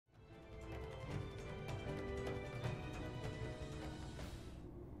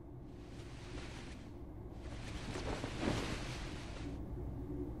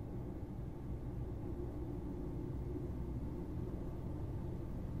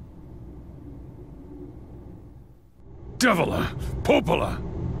Devila! Popola!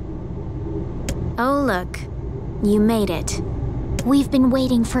 Oh look, you made it. We've been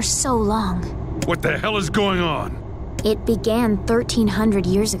waiting for so long. What the hell is going on? It began 1300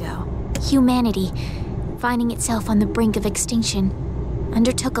 years ago. Humanity, finding itself on the brink of extinction,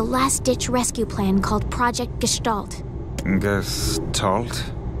 undertook a last-ditch rescue plan called Project Gestalt.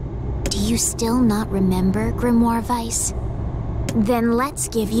 Gestalt? Do you still not remember, Grimoire Weiss? Then let's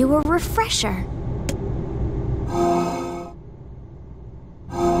give you a refresher.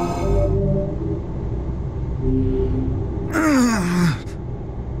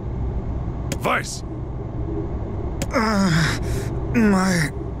 Weiss! My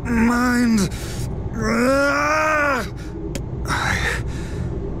mind...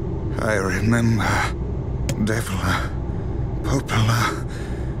 I remember. Devila, Popola,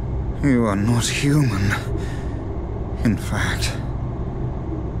 you are not human. In fact...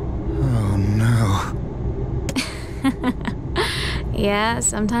 Oh no. Yeah,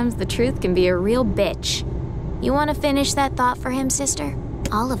 sometimes the truth can be a real bitch. You want to finish that thought for him, sister?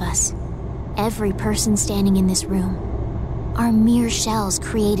 All of us, every person standing in this room, are mere shells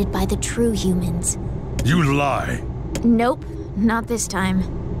created by the true humans. You lie! Nope, not this time.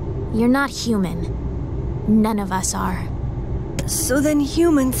 You're not human. None of us are. So then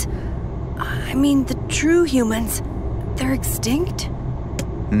humans... I mean, the true humans... they're extinct?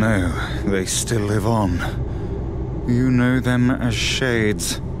 No, they still live on. You know them as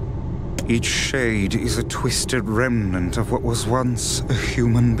shades. Each shade is a twisted remnant of what was once a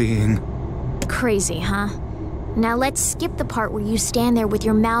human being. Crazy, huh? Now let's skip the part where you stand there with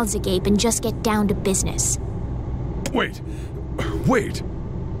your mouths agape and just get down to business. Wait. Wait!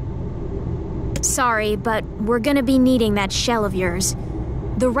 Sorry, but we're gonna be needing that shell of yours.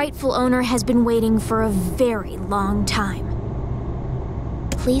 The rightful owner has been waiting for a very long time.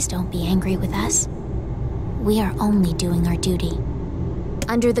 Please don't be angry with us. We are only doing our duty.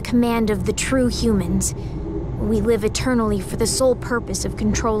 Under the command of the true humans, we live eternally for the sole purpose of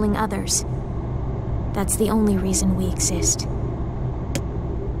controlling others. That's the only reason we exist.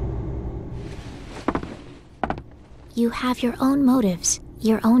 You have your own motives,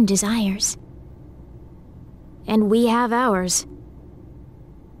 your own desires. And we have ours.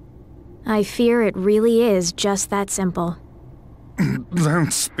 I fear it really is just that simple.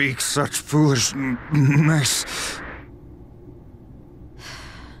 Don't speak such foolishness.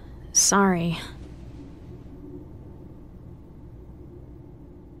 Sorry.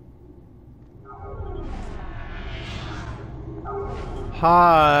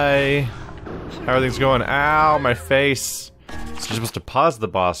 Hi. How are things going? Ow, my face. So you're supposed to pause the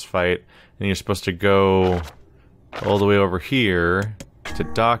boss fight, and you're supposed to go all the way over here to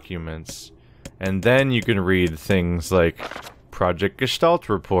documents, and then you can read things like Project Gestalt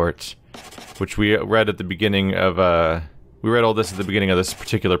report, which we read at the beginning of, we read all this at the beginning of this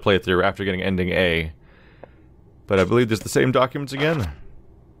particular playthrough after getting ending A. But I believe there's the same documents again.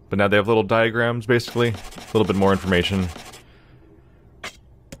 But now they have little diagrams, basically. A little bit more information.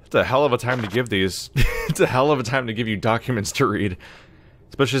 It's a hell of a time to give these. It's a hell of a time to give you documents to read.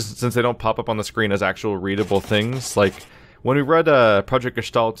 Especially since they don't pop up on the screen as actual readable things. Like, when we read Project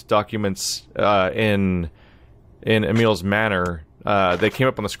Gestalt documents in Emil's manor, they came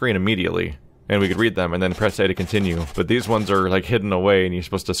up on the screen immediately. And we could read them and then press A to continue. But these ones are like hidden away and you're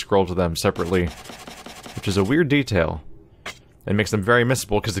supposed to scroll to them separately. Which is a weird detail. It makes them very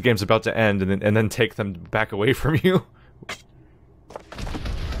missable because the game's about to end and then take them back away from you.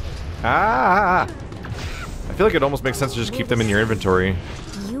 Ah! I feel like it almost makes sense to just keep them in your inventory.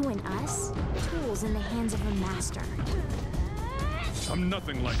 You and us? Tools in the hands of a master. I'm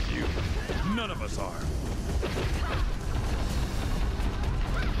nothing like you. None of us are.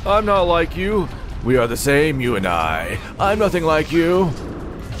 I'm not like you. We are the same, you and I. I'm nothing like you.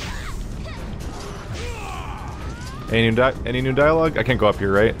 Any new dialogue? I can't go up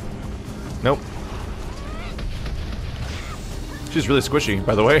here, right? Nope. She's really squishy,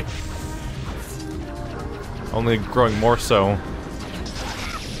 by the way. Only growing more so.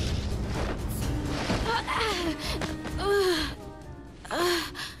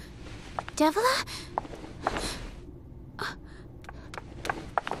 Devila?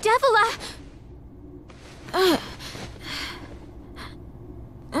 Devila!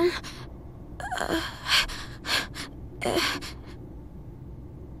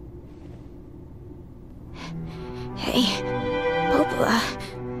 Hey, Popola.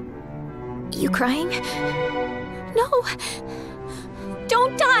 You crying? No!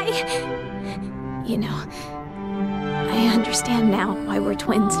 Don't die! You know, I understand now why we're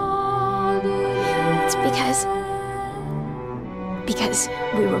twins. It's because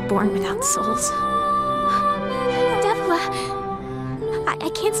we were born without souls. Devila! Devla, I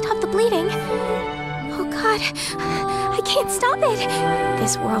can't stop the bleeding. Oh God, I can't stop it.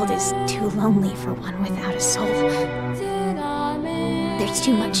 This world is too lonely for one without a soul. There's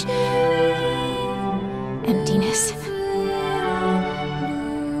too much emptiness.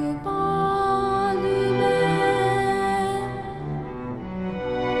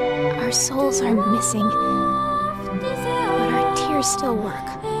 Our souls are missing, but our tears still work.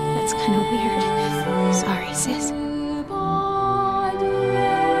 That's kind of weird. Sorry, sis.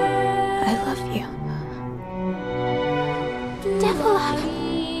 I love you. Devla!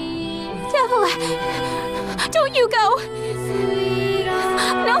 Devla! Don't you go!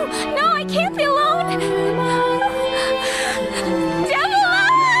 No, no, I can't be alone! Devla!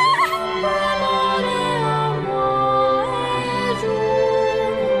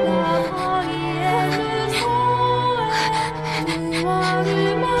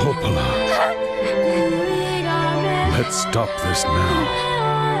 Popola. Let's stop this now.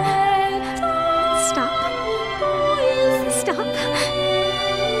 Stop. Stop.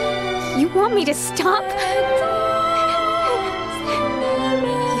 You want me to stop? You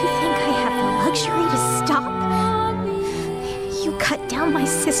think I have the luxury to stop? You cut down my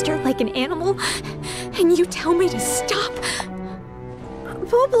sister like an animal, and you tell me to stop?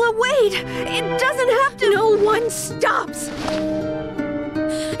 Popola, wait! It doesn't have to. No one stops!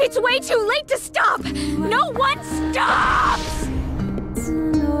 It's way too late to stop! No one stops!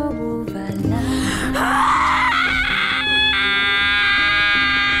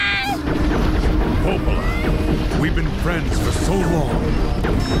 Popola, we've been friends for so long.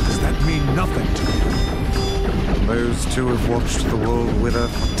 Does that mean nothing to you? Those two have watched the world wither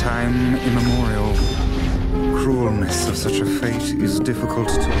for time immemorial. Cruelness of such a fate is difficult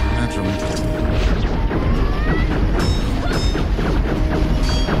to imagine.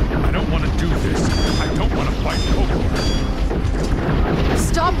 I don't want to do this. I don't want to fight Popola.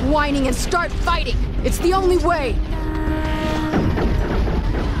 Stop whining and start fighting! It's the only way!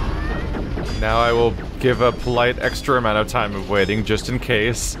 Now I will give a polite extra amount of time of waiting, just in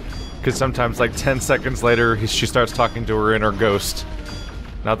case. Because sometimes, like 10 seconds later, she starts talking to her inner ghost.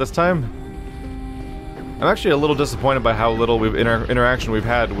 Not this time? I'm actually a little disappointed by how little interaction we've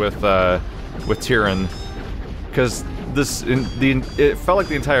had with Tyrion. Because it felt like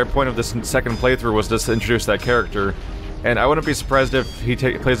the entire point of this second playthrough was just to introduce that character. And I wouldn't be surprised if he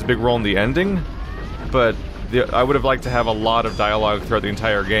plays a big role in the ending, but I would have liked to have a lot of dialogue throughout the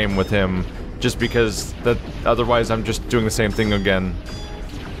entire game with him, just because otherwise I'm just doing the same thing again.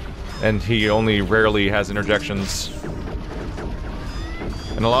 And he only rarely has interjections.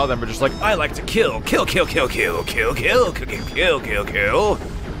 And a lot of them are just like, I like to kill, kill, kill, kill, kill, kill, kill, kill, kill, kill, kill.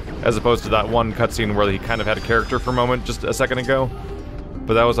 As opposed to that one cutscene where he kind of had a character for a moment just a second ago.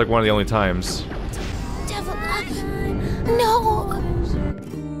 But that was like one of the only times. Devla, no!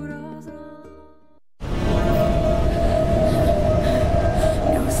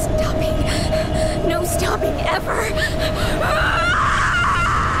 No stopping. No stopping ever!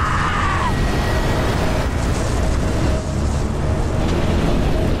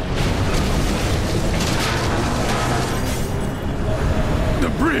 The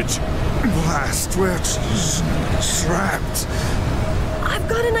bridge! Blast, we're trapped. I've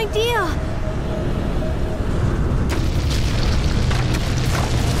got an idea!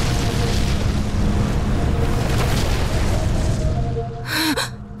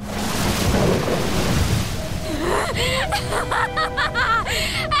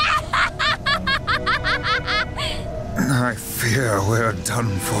 I fear we're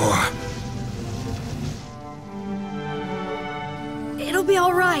done for. It'll be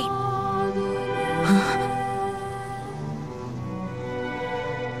all right.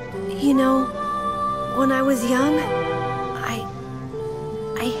 You know, when I was young, I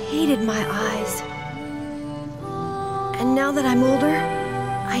hated my eyes. And now that I'm older,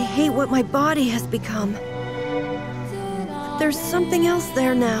 I hate what my body has become. But there's something else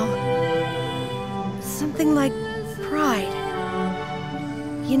there now. Something like pride.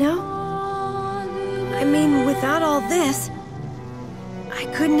 You know? I mean, without all this, I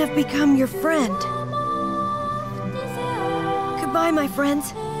couldn't have become your friend. Goodbye, my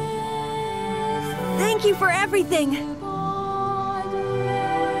friends. Thank you for everything.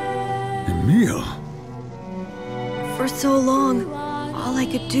 Emil? For so long, all I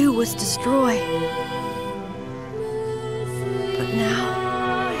could do was destroy. But now,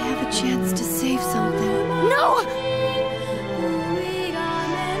 I have a chance to save something. No!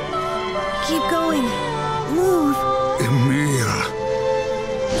 Keep going. Move. Emil.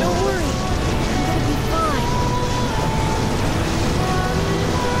 Don't worry. I'm gonna be fine.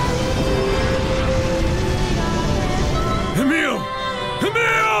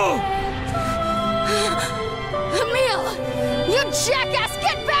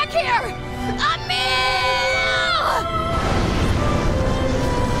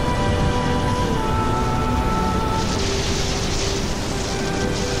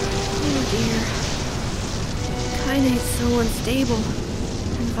 stable,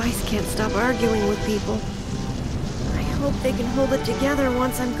 and Weiss can't stop arguing with people. I hope they can hold it together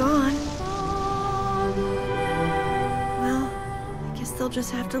once I'm gone. Well, I guess they'll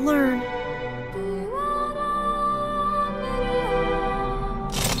just have to learn.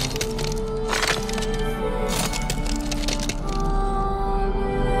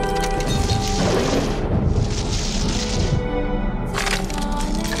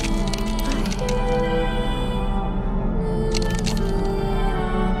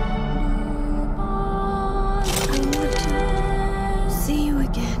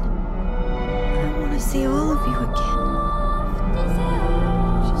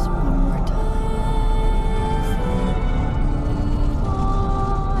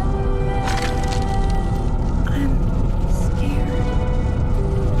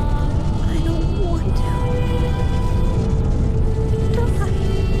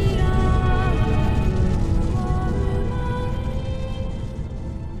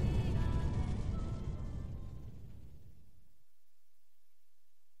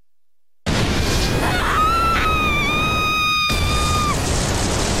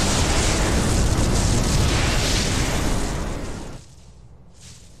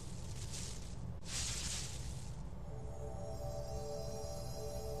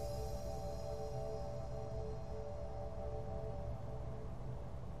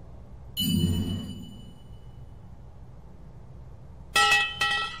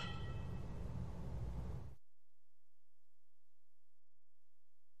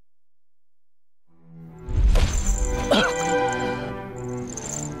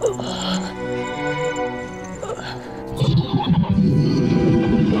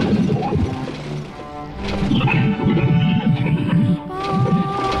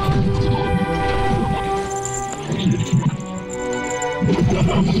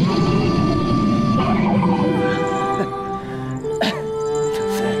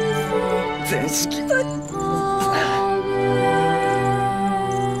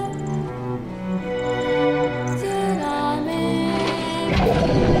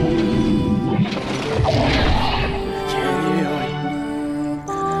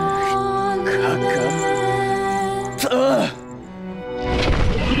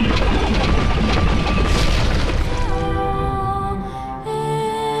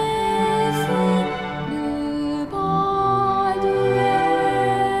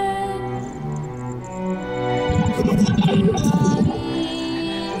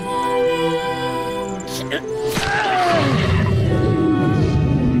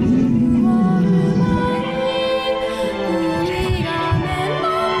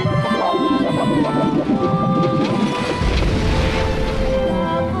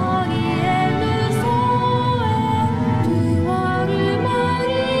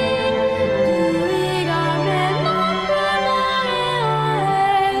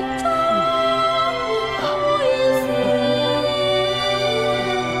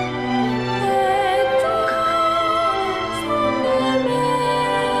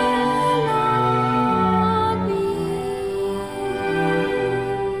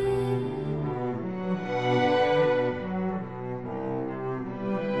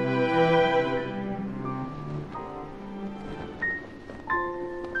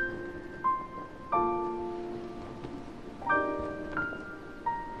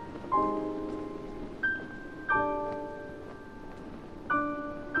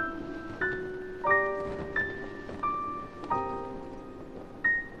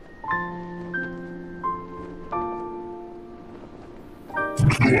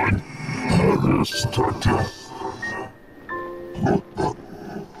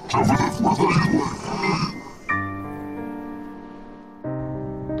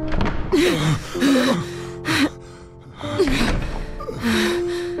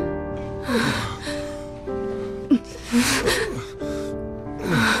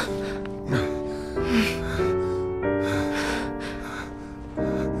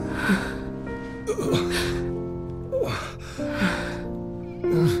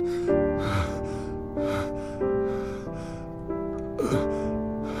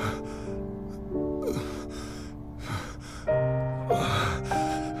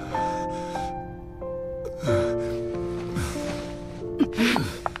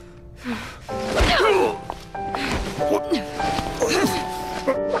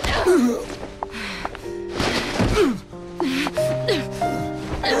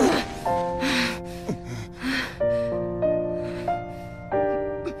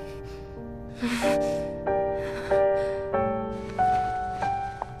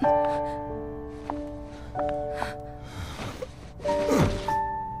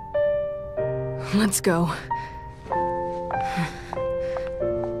 Let's go.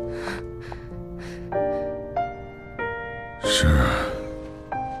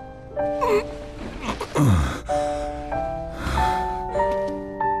 I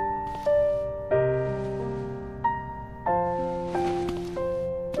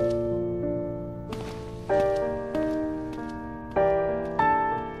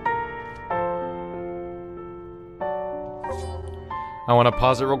want to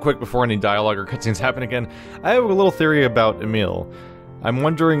pause it real quick before any dialogue or cutscenes happen again. I have a little theory about Emil. I'm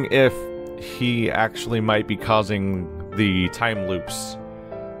wondering if he actually might be causing the time loops,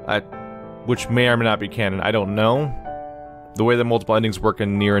 which may or may not be canon. I don't know. The way that multiple endings work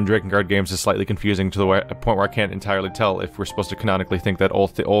in Nier and Drakengard games is slightly confusing to the point where I can't entirely tell if we're supposed to canonically think that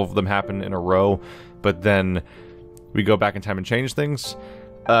all of them happen in a row, but then we go back in time and change things.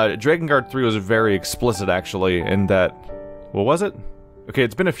 Drakengard 3 was very explicit, actually, in that... What was it? Okay,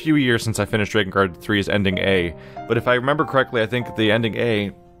 it's been a few years since I finished Drakengard 3's ending A, but if I remember correctly, I think the ending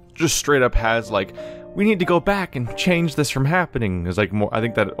A just straight up has, like, we need to go back and change this from happening. It's like more, I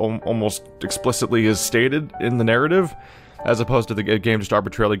think that almost explicitly is stated in the narrative, as opposed to the game just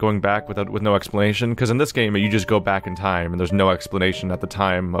arbitrarily going back with no explanation, because in this game, you just go back in time, and there's no explanation at the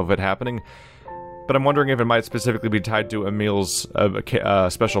time of it happening. But I'm wondering if it might specifically be tied to Emil's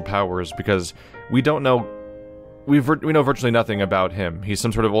special powers, because we don't know... We know virtually nothing about him. He's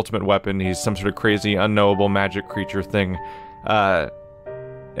some sort of ultimate weapon, he's some sort of crazy, unknowable magic creature thing.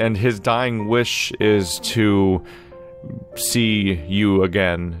 And his dying wish is to see you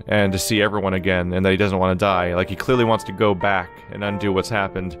again, and to see everyone again, and that he doesn't want to die. Like, he clearly wants to go back and undo what's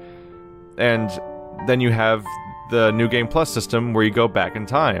happened. And then you have the New Game Plus system, where you go back in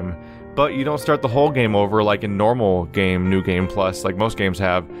time. But you don't start the whole game over like in normal game New Game Plus, like most games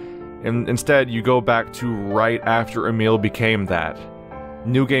have. And instead, you go back to right after Emil became that.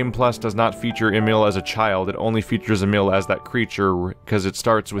 New Game Plus does not feature Emil as a child, it only features Emil as that creature, because it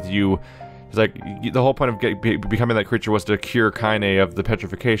starts with you. It's like, the whole point of becoming that creature was to cure Kainé of the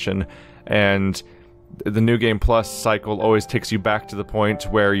petrification, and the New Game Plus cycle always takes you back to the point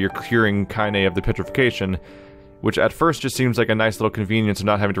where you're curing Kainé of the petrification, which at first just seems like a nice little convenience of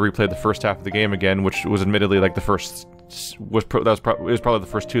not having to replay the first half of the game again, which was admittedly like the first... was probably the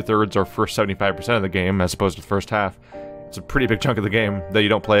first 2/3 or first 75% of the game, as opposed to the first half. It's a pretty big chunk of the game that you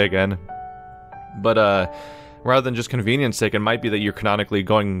don't play again. But rather than just convenience sake, it might be that you're canonically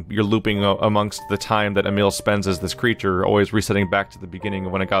you're looping amongst the time that Emil spends as this creature, always resetting back to the beginning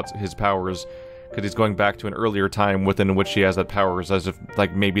of when it got his powers, because he's going back to an earlier time within which he has that powers, as if,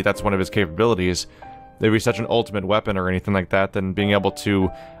 like, maybe that's one of his capabilities. There'd be such an ultimate weapon or anything like that, then being able to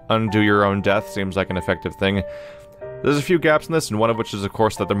undo your own death seems like an effective thing. There's a few gaps in this, and one of which is, of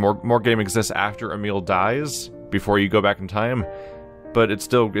course, that the more game exists after Emil dies, before you go back in time, but it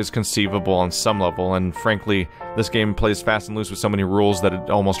still is conceivable on some level, and frankly, this game plays fast and loose with so many rules that it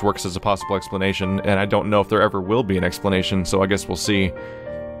almost works as a possible explanation, and I don't know if there ever will be an explanation, so I guess we'll see.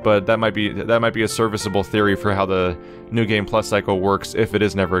 But that might be a serviceable theory for how the New Game Plus cycle works, if it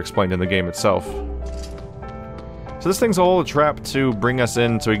is never explained in the game itself. So this thing's all a trap to bring us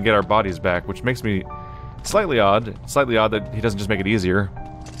in so we can get our bodies back, which makes me slightly odd that he doesn't just make it easier.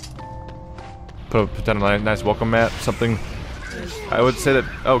 Put down a nice welcome mat, something. I would say that,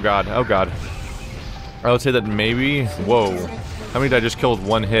 oh god. I would say that maybe, whoa. How many did I just kill with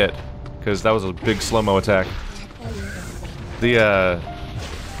one hit? Because that was a big slow-mo attack. That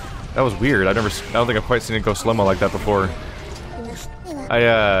was weird. I don't think I've quite seen it go slow-mo like that before.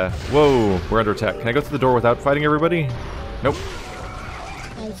 Whoa, we're under attack. Can I go through the door without fighting everybody? Nope.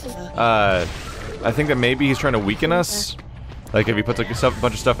 I think that maybe he's trying to weaken us. Like, if he puts like a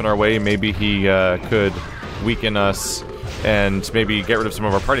bunch of stuff in our way, maybe he could weaken us and maybe get rid of some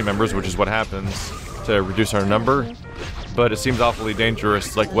of our party members, which is what happens to reduce our number. But it seems awfully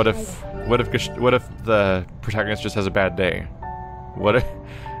dangerous. Like, what if the protagonist just has a bad day?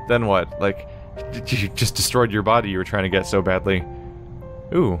 Then what? Like, you just destroyed your body you were trying to get so badly.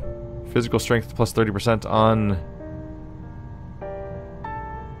 Ooh, physical strength plus 30% on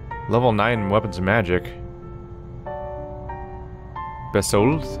level 9 weapons and magic.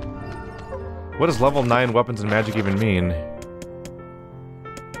 Besold? What does level 9 weapons and magic even mean?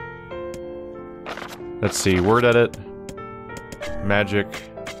 Let's see, word edit, magic,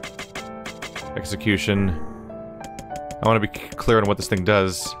 execution. I want to be clear on what this thing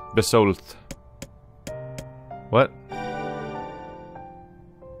does. Besold. What?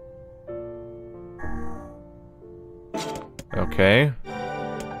 Okay.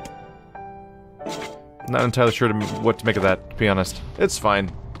 Not entirely sure what to make of that, to be honest. It's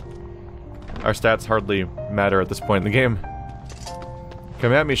fine. Our stats hardly matter at this point in the game.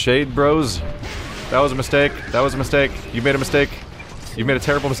 Come at me, Shade Bros. That was a mistake. That was a mistake. You made a mistake. You made a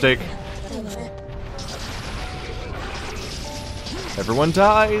terrible mistake. Everyone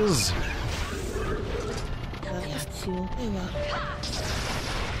dies! to.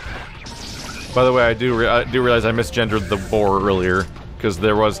 By the way, I do realize I misgendered the boar earlier, because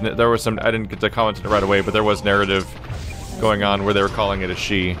there was some, I didn't get to comment on it right away, but there was narrative going on where they were calling it a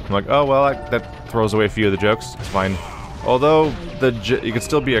she. I'm like, oh well, that throws away a few of the jokes. It's fine. Although it could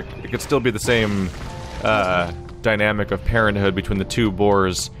still be the same dynamic of parenthood between the two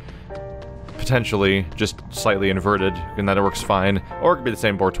boars, potentially just slightly inverted, and that it works fine. Or it could be the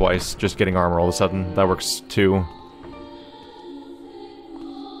same boar twice, just getting armor all of a sudden. That works too.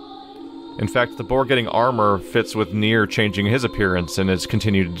 In fact, the boar getting armor fits with Nier changing his appearance and his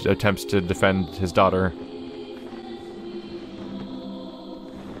continued attempts to defend his daughter.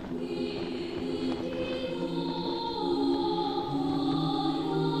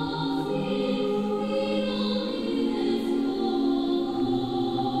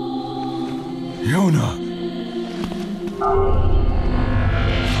 Yonah!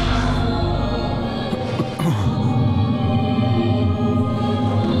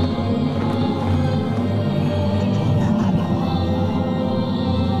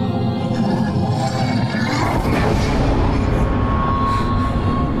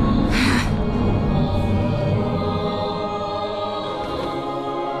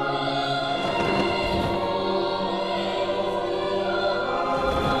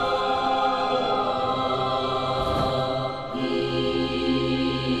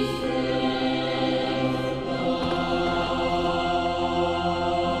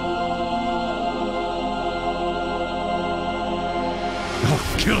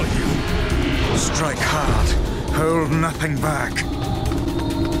 Kill you! Strike hard. Hold nothing back.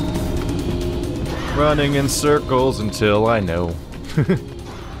 Running in circles until I know.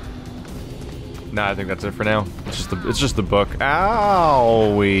 Nah, I think that's it for now. It's just the book.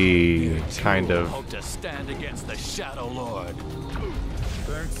 Owie! Kind of. Hope to stand against the Shadow Lord.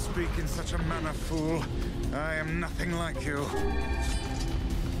 Don't speak in such a manner, fool. I am nothing like you.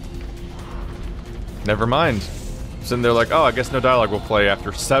 Never mind. Sitting there like, oh, I guess no dialogue will play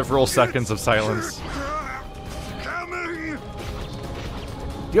after several seconds of silence. Coming!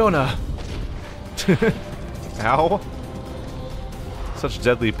 Yonah! Ow. Such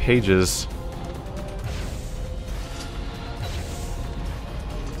deadly pages.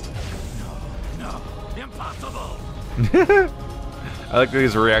 No, impossible! I like that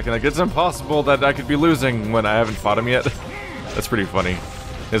he's reacting like, it's impossible that I could be losing when I haven't fought him yet. That's pretty funny.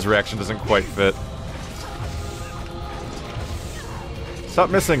 His reaction doesn't quite fit. Stop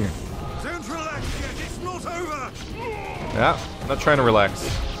missing! Don't relax yet, it's not over! Yeah, I'm not trying to relax.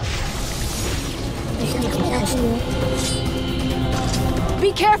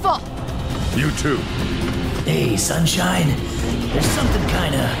 Be careful! You too. Hey, Sunshine. There's something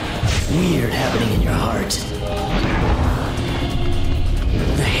kinda weird happening in your heart.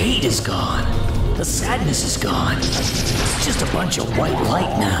 The hate is gone. The sadness is gone. It's just a bunch of white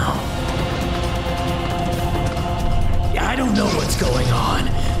light now. I don't know what's going on,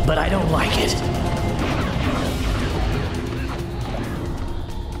 but I don't like it.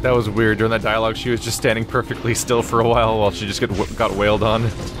 That was weird. During that dialogue, she was just standing perfectly still for a while she just got wailed on.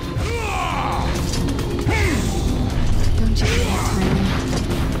 Don't you get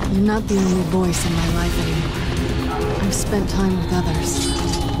Tiny? You're not the only voice in my life anymore. I've spent time with others.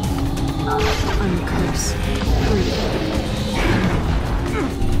 I'm a curse.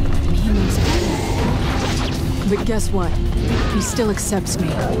 And he knows it. But guess what? He still accepts me.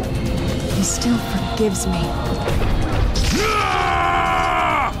 He still forgives me.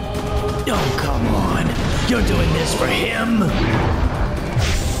 Oh, come on. You're doing this for him?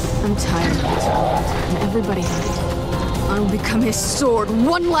 I'm tired of this world, and everybody has it. I'll become his sword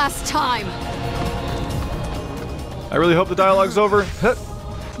one last time! I really hope the dialogue's over.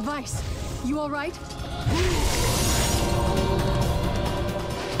 Weiss, you alright?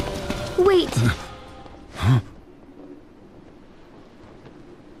 Wait.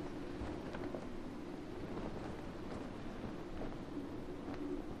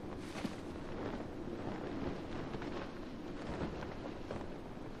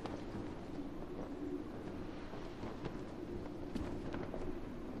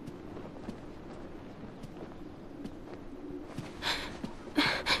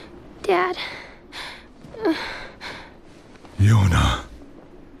 Dad. Yonah.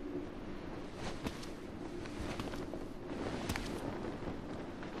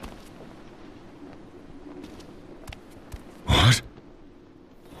 What?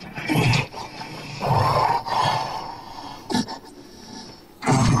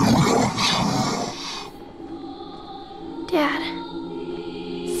 Dad.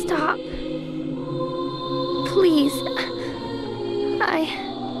 Stop. Please.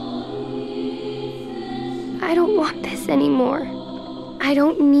 I I don't want this anymore. I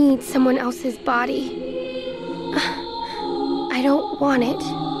don't need someone else's body. I don't want it.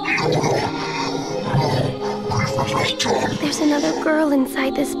 There's another girl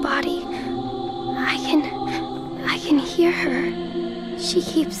inside this body. I can hear her. She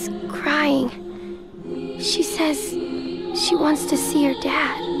keeps crying. She says she wants to see her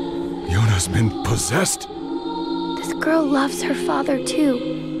dad. Yonah's been possessed? This girl loves her father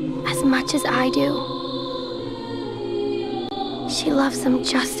too, as much as I do. She loves him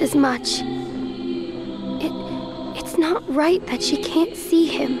just as much. It's not right that she can't see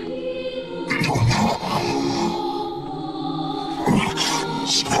him.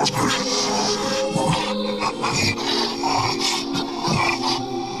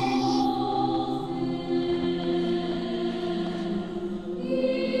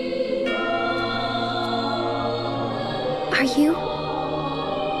 Are you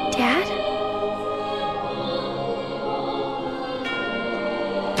Dad?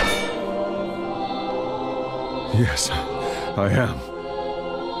 Yes, I am.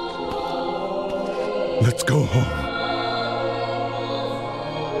 Let's go home.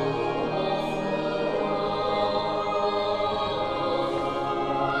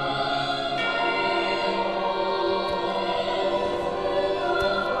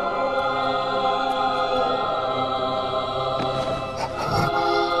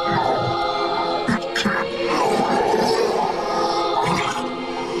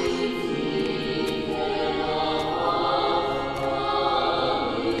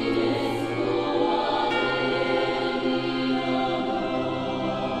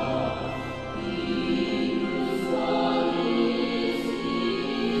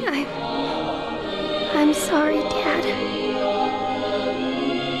 I'm sorry, Dad.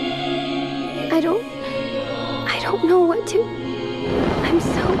 I don't know what to... I'm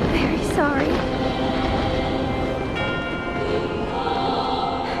so very sorry.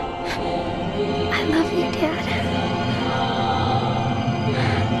 I love you, Dad.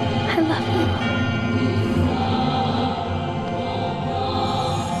 I love you.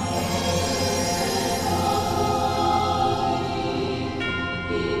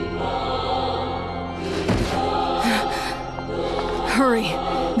 Hurry!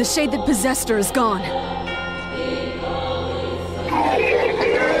 The shade that possessed her is gone.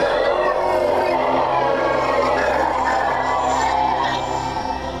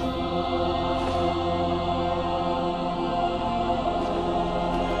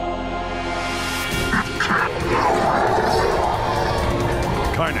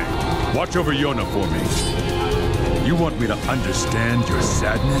 Kainé, watch over Yonah for me. You want me to understand your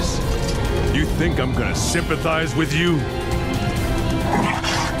sadness? You think I'm gonna sympathize with you?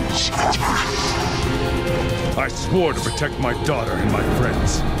 I swore to protect my daughter and my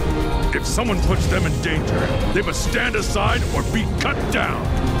friends. If someone puts them in danger, they must stand aside or be cut down.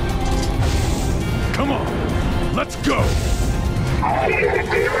 Come on, let's go!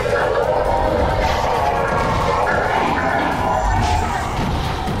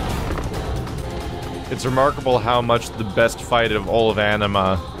 It's remarkable how much the best fight of all of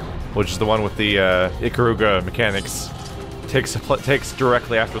Anima, which is the one with the Ikaruga mechanics, takes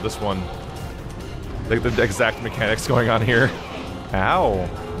directly after this one. Like the exact mechanics going on here. Ow.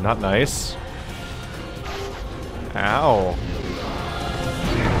 Not nice. Ow.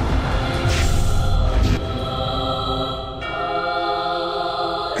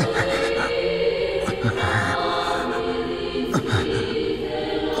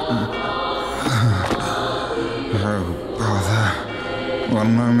 Oh, bother.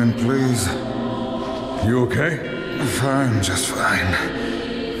 One moment, please. You okay? Fine, just fine.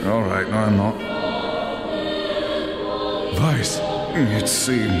 All right, no, I'm not. Weiss. It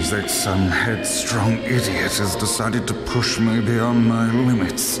seems that some headstrong idiot has decided to push me beyond my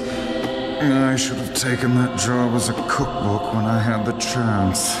limits. I should have taken that job as a cookbook when I had the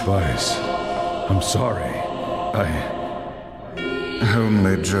chance. Weiss, I'm sorry.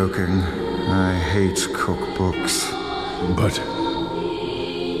 Only joking. I hate cookbooks. But...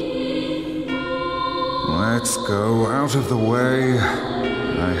 Let's go out of the way.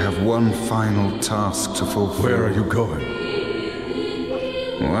 I have one final task to fulfill. Where are you going?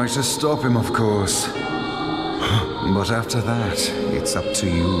 Why, to stop him, of course. But after that, it's up to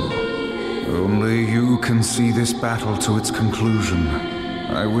you. Only you can see this battle to its conclusion.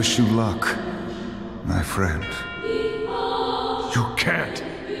 I wish you luck, my friend. You can't.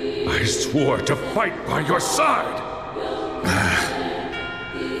 I swore to fight by your side.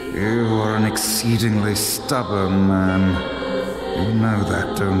 You are an exceedingly stubborn man. You know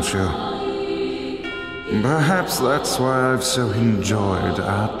that, don't you? Perhaps that's why I've so enjoyed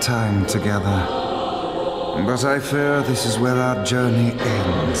our time together. But I fear this is where our journey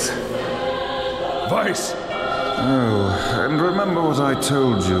ends. Weiss! Oh, and remember what I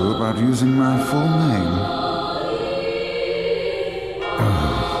told you about using my full name?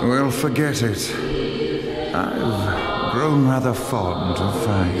 Oh, well, forget it. I've grown rather fond of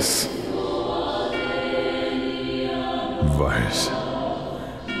Weiss. Weiss.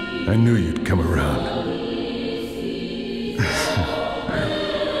 I knew you'd come around.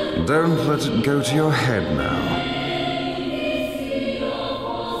 Don't let it go to your head now.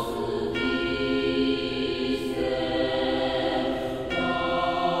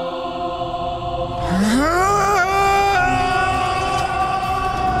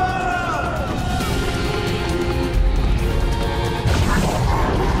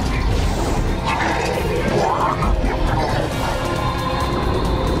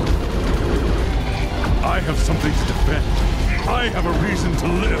 I have something to defend. I have a reason to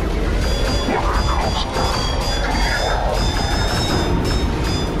live.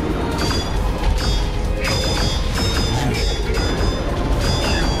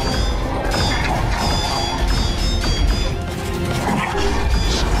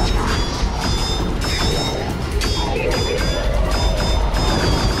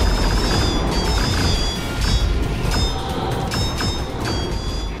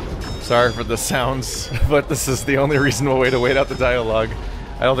 Sorry for the sounds, but this is the only reasonable way to wait out the dialogue.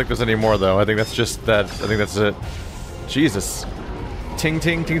 I don't think there's any more though. I think that's just that. I think that's it. Jesus. Ting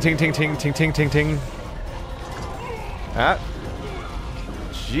ting ting ting ting ting ting ting ting ting. Ah.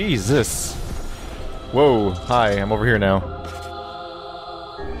 Jesus. Whoa. Hi, I'm over here now.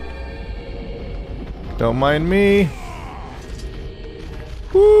 Don't mind me.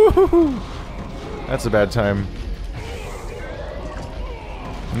 Woo-hoo-hoo. That's a bad time.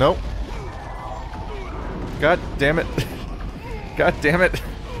 Nope. God damn it. God damn it.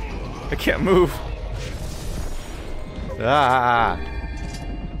 I can't move. Ah.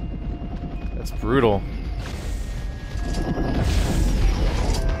 That's brutal.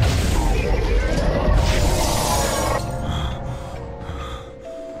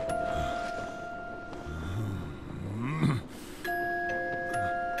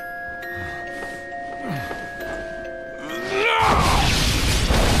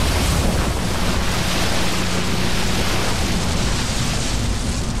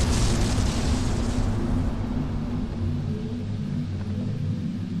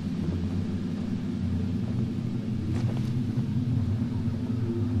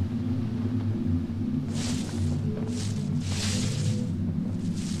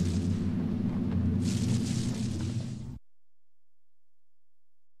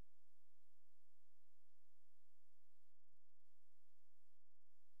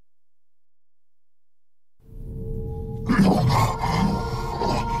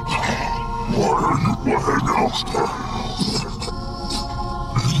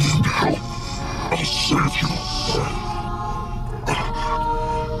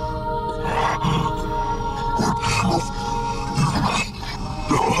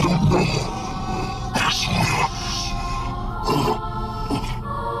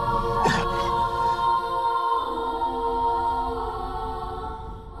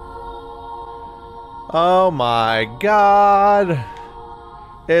 Oh my god!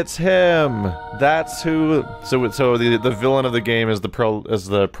 It's him! That's who... So the villain of the game is the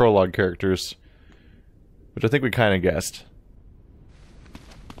prologue characters. Which I think we kinda guessed.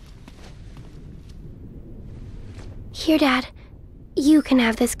 Here, Dad. You can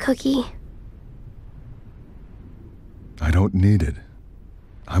have this cookie. I don't need it.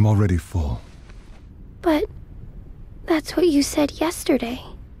 I'm already full. But that's what you said yesterday.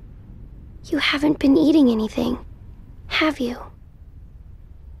 You haven't been eating anything, have you?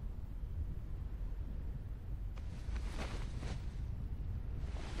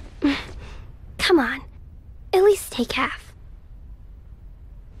 Come on. At least take half.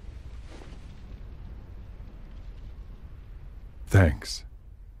 Thanks.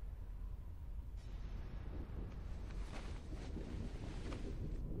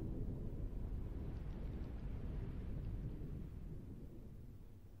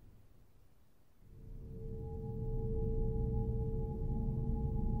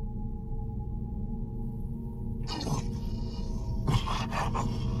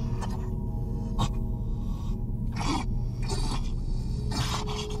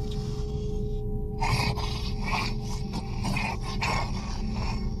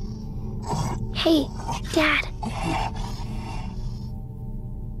 Hey, Dad.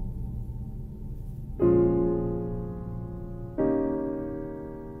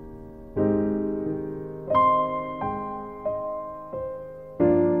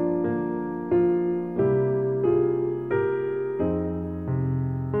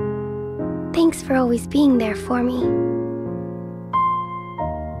 for always being there for me.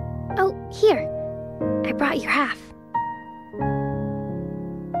 Oh, here. I brought your half.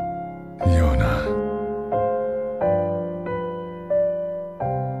 Yonah.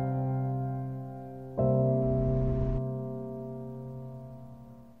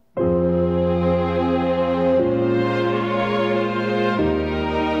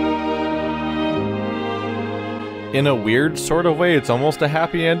 In a weird sort of way, it's almost a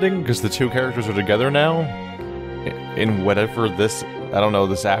happy ending, because the two characters are together now. In whatever this, I don't know,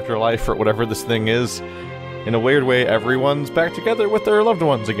 this afterlife or whatever this thing is. In a weird way, everyone's back together with their loved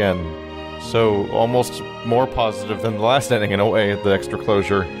ones again. So, almost more positive than the last ending in a way, the extra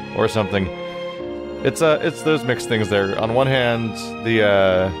closure, or something. It's those mixed things there. On one hand,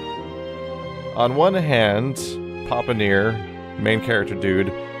 Papa Nier, main character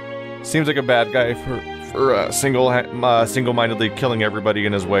dude, seems like a bad guy for single-mindedly killing everybody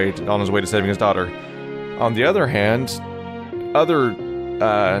on his way to saving his daughter. On the other hand, other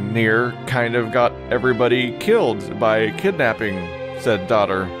Nier kind of got everybody killed by kidnapping said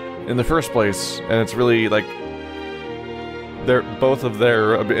daughter in the first place, and it's really like both of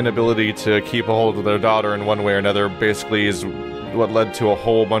their inability to keep a hold of their daughter in one way or another basically is what led to a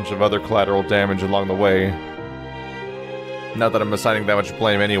whole bunch of other collateral damage along the way. Not that I'm assigning that much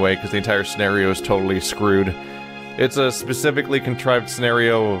blame anyway, because the entire scenario is totally screwed. It's a specifically contrived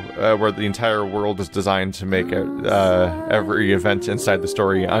scenario where the entire world is designed to make every event inside the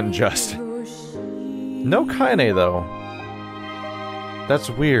story unjust. No Kainé, though. That's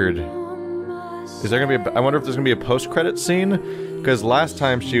weird. Is there gonna be I wonder if there's gonna be a post-credit scene? Because last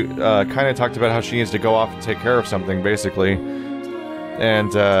time Kainé talked about how she needs to go off and take care of something, basically.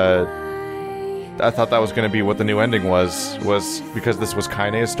 And, I thought that was going to be what the new ending was because this was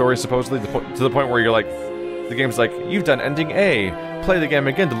Kainé's story, supposedly, to the point where you're like, the game's like, you've done ending A, play the game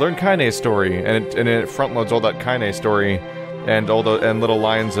again to learn Kainé's story, and it front-loads all that Kainé story, and little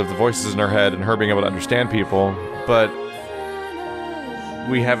lines of the voices in her head, and her being able to understand people, but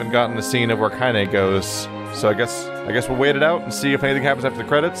we haven't gotten the scene of where Kainé goes, so I guess we'll wait it out and see if anything happens after the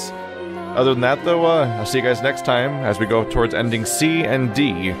credits. Other than that, though, I'll see you guys next time, as we go towards ending C and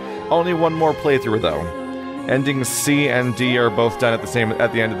D. Only one more playthrough, though. Endings C and D are both done at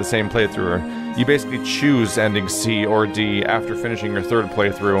the end of the same playthrough. You basically choose ending C or D after finishing your third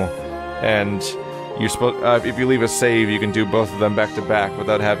playthrough, and if you leave a save, you can do both of them back to back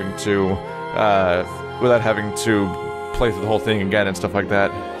without having to play through the whole thing again and stuff like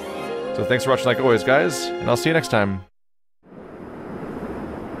that. So thanks for watching, like always, guys, and I'll see you next time.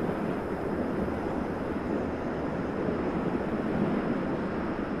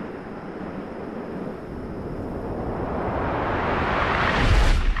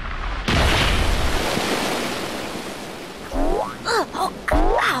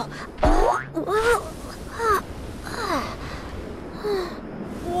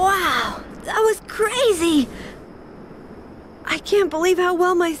 Wow, that was crazy! I can't believe how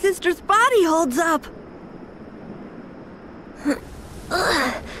well my sister's body holds up!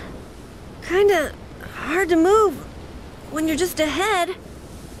 Kinda hard to move when you're just ahead.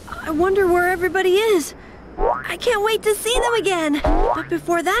 I wonder where everybody is. I can't wait to see them again! But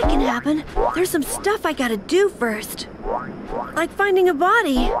before that can happen, there's some stuff I gotta do first. Like finding a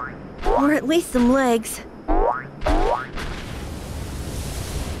body. Or at least some legs.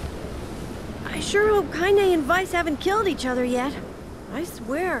 I sure hope Kainé and Weiss haven't killed each other yet. I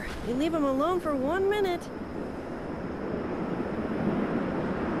swear, you leave them alone for 1 minute.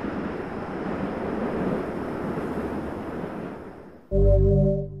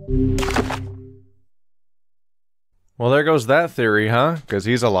 Well, there goes that theory, huh? Because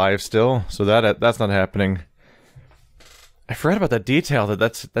he's alive still, so that's not happening. I forgot about that detail,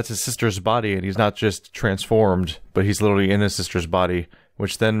 that's his sister's body, and he's not just transformed, but he's literally in his sister's body,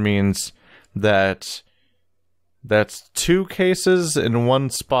 which then means that that's 2 cases in one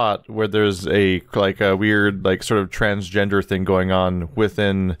spot where there's a weird, sort of transgender thing going on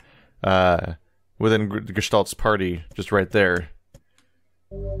within Gestalt's party, just right there.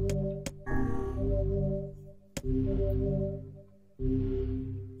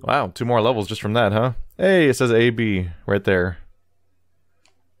 Wow, 2 more levels just from that, huh? Hey, it says AB right there.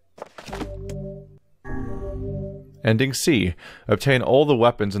 Ending C. Obtain all the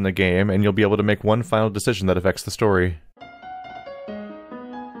weapons in the game, and you'll be able to make one final decision that affects the story.